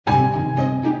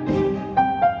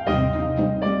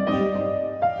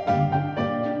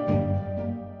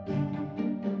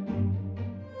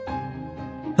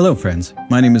Hello friends,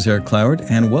 my name is Eric Cloward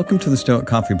and welcome to the Stoic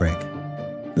Coffee Break.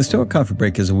 The Stoic Coffee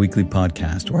Break is a weekly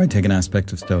podcast where I take an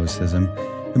aspect of Stoicism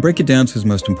and break it down to its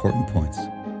most important points.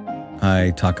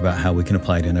 I talk about how we can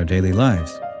apply it in our daily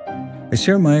lives. I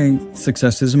share my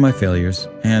successes and my failures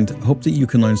and hope that you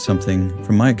can learn something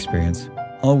from my experience,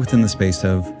 all within the space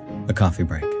of a coffee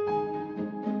break.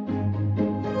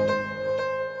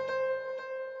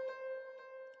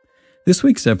 This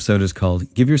week's episode is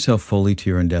called Give Yourself Fully to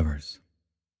Your Endeavors.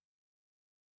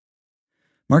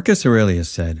 Marcus Aurelius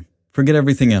said, "Forget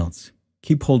everything else.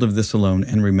 Keep hold of this alone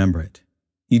and remember it.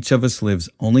 Each of us lives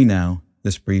only now,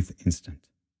 this brief instant."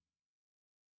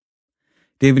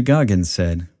 David Goggins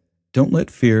said, "Don't let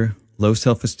fear, low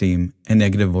self-esteem, and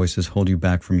negative voices hold you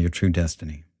back from your true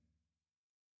destiny."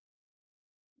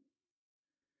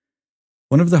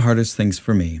 One of the hardest things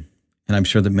for me, and I'm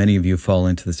sure that many of you fall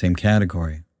into the same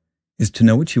category, is to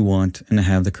know what you want and to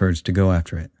have the courage to go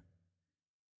after it.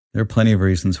 There are plenty of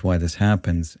reasons why this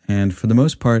happens, and for the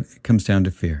most part, it comes down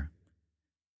to fear.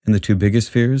 And the two biggest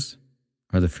fears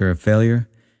are the fear of failure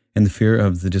and the fear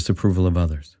of the disapproval of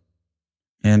others.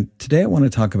 And today I want to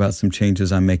talk about some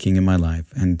changes I'm making in my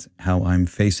life and how I'm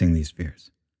facing these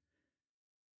fears.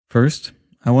 First,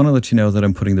 I want to let you know that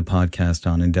I'm putting the podcast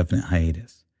on indefinite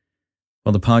hiatus.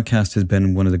 While the podcast has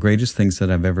been one of the greatest things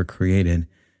that I've ever created,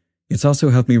 it's also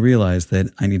helped me realize that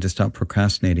I need to stop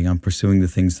procrastinating on pursuing the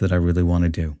things that I really want to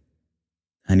do.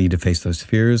 I need to face those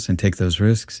fears and take those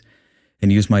risks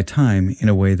and use my time in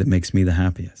a way that makes me the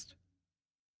happiest.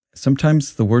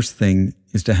 Sometimes the worst thing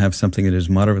is to have something that is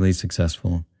moderately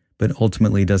successful, but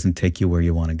ultimately doesn't take you where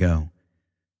you want to go.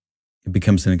 It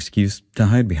becomes an excuse to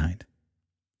hide behind.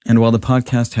 And while the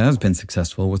podcast has been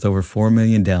successful with over 4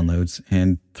 million downloads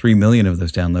and 3 million of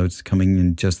those downloads coming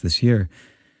in just this year,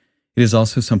 it is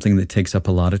also something that takes up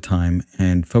a lot of time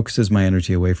and focuses my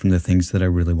energy away from the things that I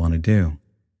really want to do.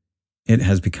 It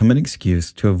has become an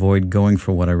excuse to avoid going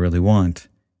for what I really want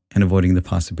and avoiding the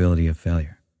possibility of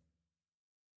failure.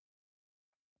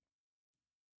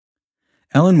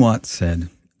 Alan Watts said,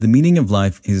 "The meaning of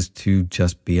life is to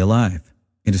just be alive.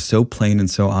 It is so plain and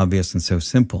so obvious and so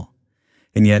simple.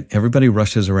 And yet everybody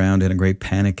rushes around in a great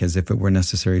panic as if it were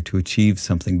necessary to achieve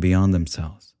something beyond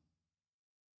themselves."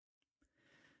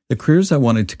 The careers I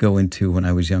wanted to go into when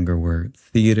I was younger were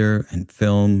theater and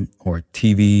film, or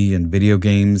TV and video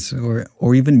games,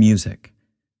 or even music.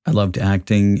 I loved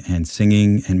acting and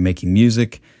singing and making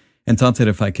music, and thought that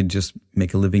if I could just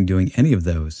make a living doing any of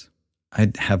those,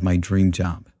 I'd have my dream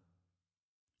job.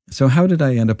 So how did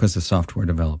I end up as a software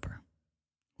developer?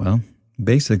 Well,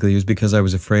 basically it was because I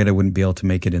was afraid I wouldn't be able to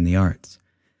make it in the arts.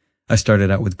 I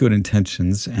started out with good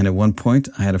intentions, and at one point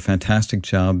I had a fantastic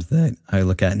job that I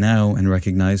look at now and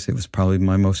recognize it was probably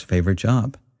my most favorite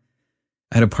job.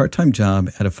 I had a part-time job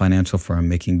at a financial firm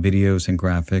making videos and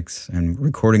graphics and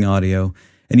recording audio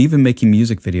and even making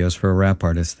music videos for a rap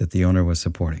artist that the owner was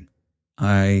supporting.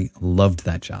 I loved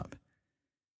that job.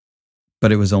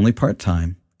 But it was only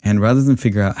part-time, and rather than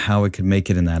figure out how I could make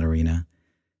it in that arena,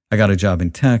 I got a job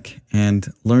in tech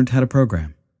and learned how to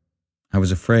program. I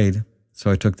was afraid, so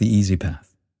I took the easy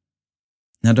path.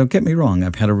 Now, don't get me wrong,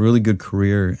 I've had a really good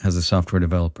career as a software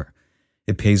developer.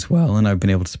 It pays well, and I've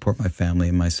been able to support my family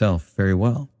and myself very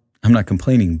well. I'm not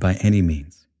complaining by any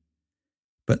means.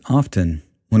 But often,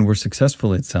 when we're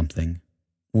successful at something,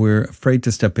 we're afraid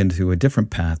to step into a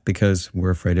different path because we're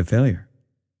afraid of failure.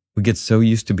 We get so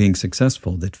used to being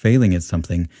successful that failing at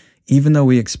something, even though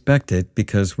we expect it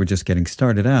because we're just getting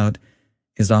started out,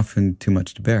 is often too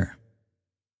much to bear.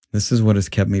 This is what has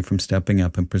kept me from stepping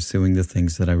up and pursuing the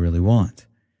things that I really want,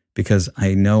 because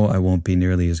I know I won't be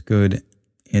nearly as good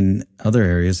in other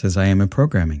areas as I am in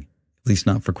programming, at least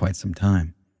not for quite some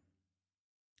time.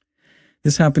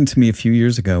 This happened to me a few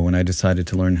years ago when I decided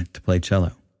to learn to play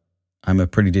cello. I'm a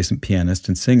pretty decent pianist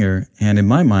and singer, and in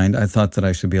my mind, I thought that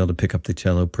I should be able to pick up the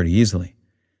cello pretty easily.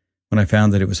 When I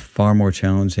found that it was far more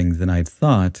challenging than I'd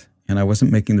thought, and I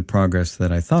wasn't making the progress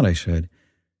that I thought I should,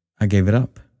 I gave it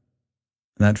up.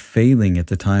 That failing at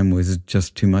the time was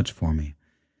just too much for me.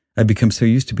 I'd become so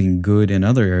used to being good in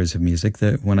other areas of music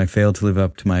that when I failed to live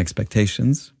up to my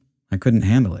expectations, I couldn't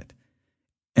handle it.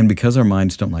 And because our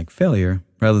minds don't like failure,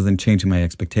 rather than changing my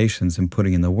expectations and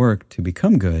putting in the work to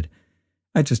become good,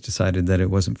 I just decided that it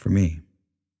wasn't for me.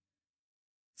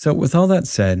 So with all that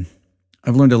said,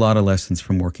 I've learned a lot of lessons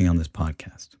from working on this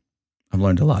podcast. I've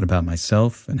learned a lot about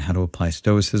myself and how to apply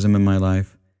stoicism in my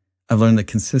life. I've learned that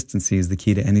consistency is the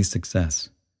key to any success.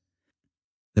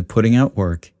 That putting out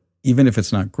work, even if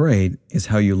it's not great, is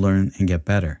how you learn and get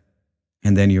better.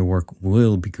 And then your work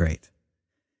will be great.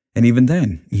 And even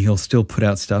then, you'll still put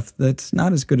out stuff that's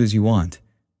not as good as you want,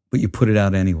 but you put it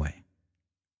out anyway.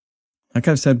 Like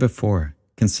I've said before,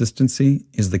 consistency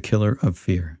is the killer of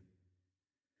fear.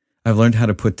 I've learned how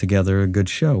to put together a good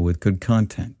show with good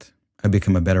content. I've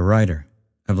become a better writer.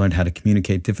 I've learned how to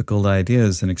communicate difficult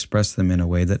ideas and express them in a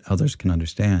way that others can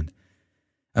understand.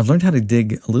 I've learned how to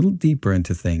dig a little deeper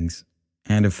into things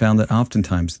and have found that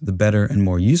oftentimes the better and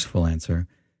more useful answer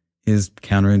is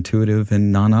counterintuitive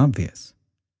and non-obvious.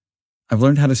 I've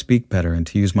learned how to speak better and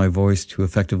to use my voice to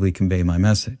effectively convey my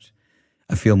message.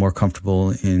 I feel more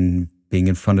comfortable in being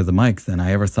in front of the mic than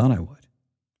I ever thought I would.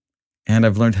 And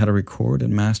I've learned how to record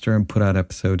and master and put out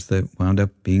episodes that wound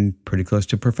up being pretty close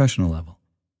to professional level.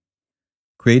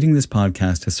 Creating this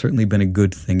podcast has certainly been a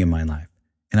good thing in my life,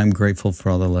 and I'm grateful for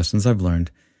all the lessons I've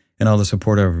learned and all the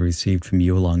support I've received from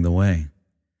you along the way.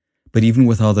 But even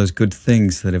with all those good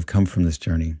things that have come from this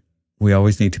journey, we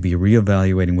always need to be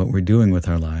reevaluating what we're doing with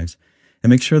our lives and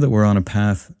make sure that we're on a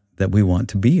path that we want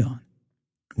to be on.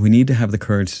 We need to have the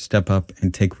courage to step up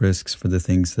and take risks for the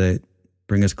things that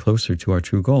bring us closer to our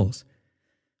true goals.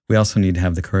 We also need to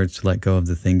have the courage to let go of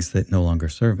the things that no longer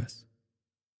serve us.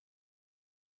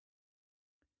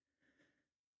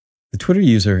 The Twitter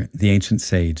user, The Ancient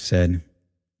Sage, said,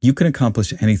 "You can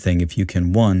accomplish anything if you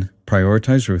can 1.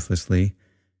 Prioritize ruthlessly,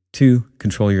 2.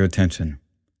 Control your attention.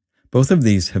 Both of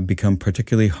these have become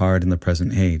particularly hard in the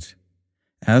present age.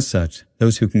 As such,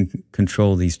 those who can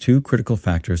control these 2 critical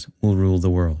factors will rule the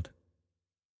world."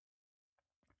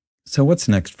 So what's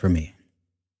next for me?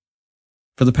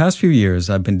 For the past few years,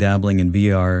 I've been dabbling in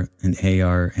VR and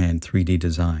AR and 3D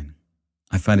design.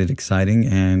 I find it exciting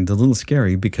and a little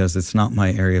scary because it's not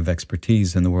my area of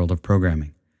expertise in the world of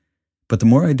programming. But the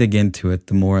more I dig into it,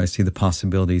 the more I see the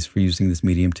possibilities for using this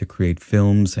medium to create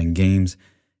films and games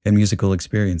and musical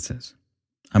experiences.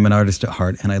 I'm an artist at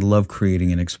heart, and I love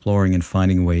creating and exploring and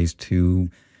finding ways to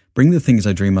bring the things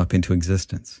I dream up into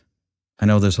existence. I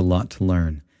know there's a lot to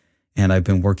learn, and I've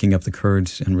been working up the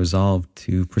courage and resolve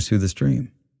to pursue this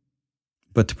dream.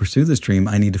 But to pursue this dream,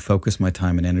 I need to focus my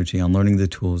time and energy on learning the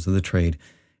tools of the trade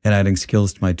and adding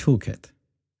skills to my toolkit.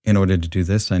 In order to do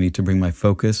this, I need to bring my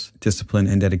focus, discipline,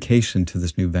 and dedication to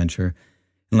this new venture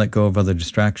and let go of other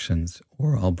distractions,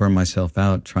 or I'll burn myself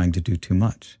out trying to do too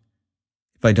much.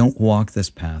 If I don't walk this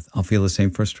path, I'll feel the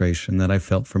same frustration that I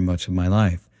felt for much of my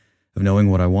life, of knowing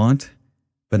what I want,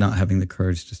 but not having the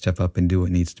courage to step up and do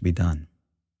what needs to be done.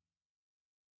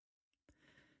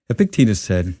 Epictetus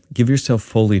said, "Give yourself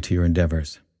fully to your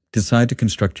endeavors. Decide to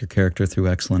construct your character through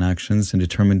excellent actions and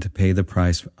determine to pay the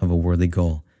price of a worthy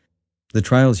goal. The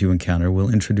trials you encounter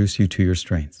will introduce you to your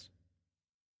strengths."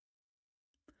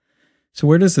 So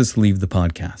where does this leave the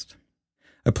podcast?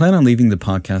 I plan on leaving the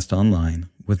podcast online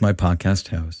with my podcast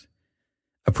host.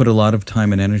 I put a lot of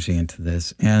time and energy into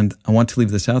this, and I want to leave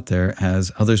this out there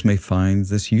as others may find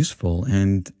this useful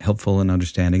and helpful in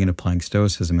understanding and applying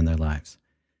Stoicism in their lives.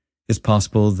 It's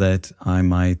possible that I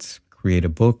might create a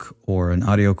book or an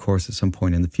audio course at some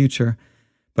point in the future,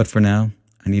 but for now,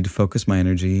 I need to focus my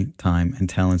energy, time, and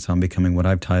talents on becoming what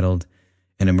I've titled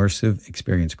an immersive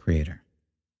experience creator.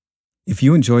 If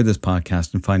you enjoyed this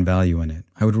podcast and find value in it,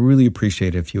 I would really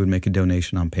appreciate it if you would make a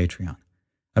donation on Patreon.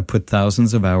 I've put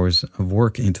thousands of hours of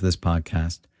work into this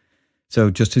podcast, so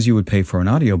just as you would pay for an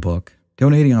audiobook,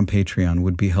 donating on Patreon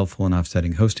would be helpful in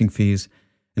offsetting hosting fees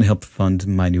and help fund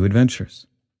my new adventures.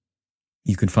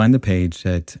 You can find the page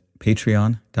at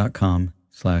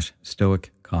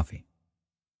patreon.com/stoiccoffee.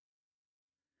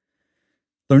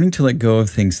 Learning to let go of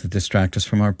things that distract us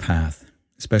from our path,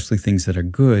 especially things that are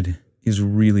good, is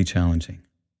really challenging.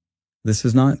 This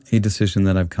is not a decision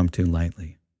that I've come to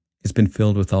lightly. It's been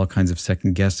filled with all kinds of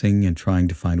second guessing and trying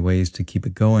to find ways to keep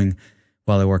it going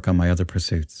while I work on my other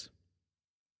pursuits.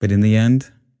 But in the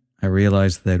end, I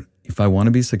realized that if I want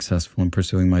to be successful in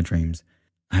pursuing my dreams,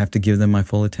 I have to give them my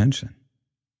full attention.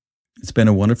 It's been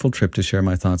a wonderful trip to share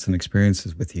my thoughts and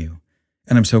experiences with you,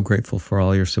 and I'm so grateful for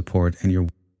all your support and your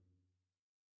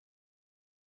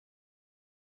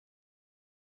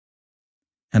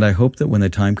And I hope that when the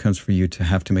time comes for you to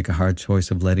have to make a hard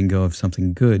choice of letting go of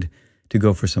something good to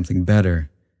go for something better,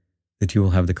 that you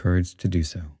will have the courage to do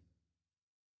so.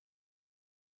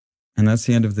 And that's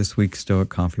the end of this week's Stoic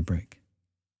Coffee Break.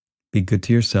 Be good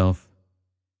to yourself,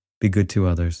 be good to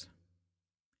others,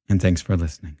 and thanks for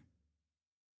listening.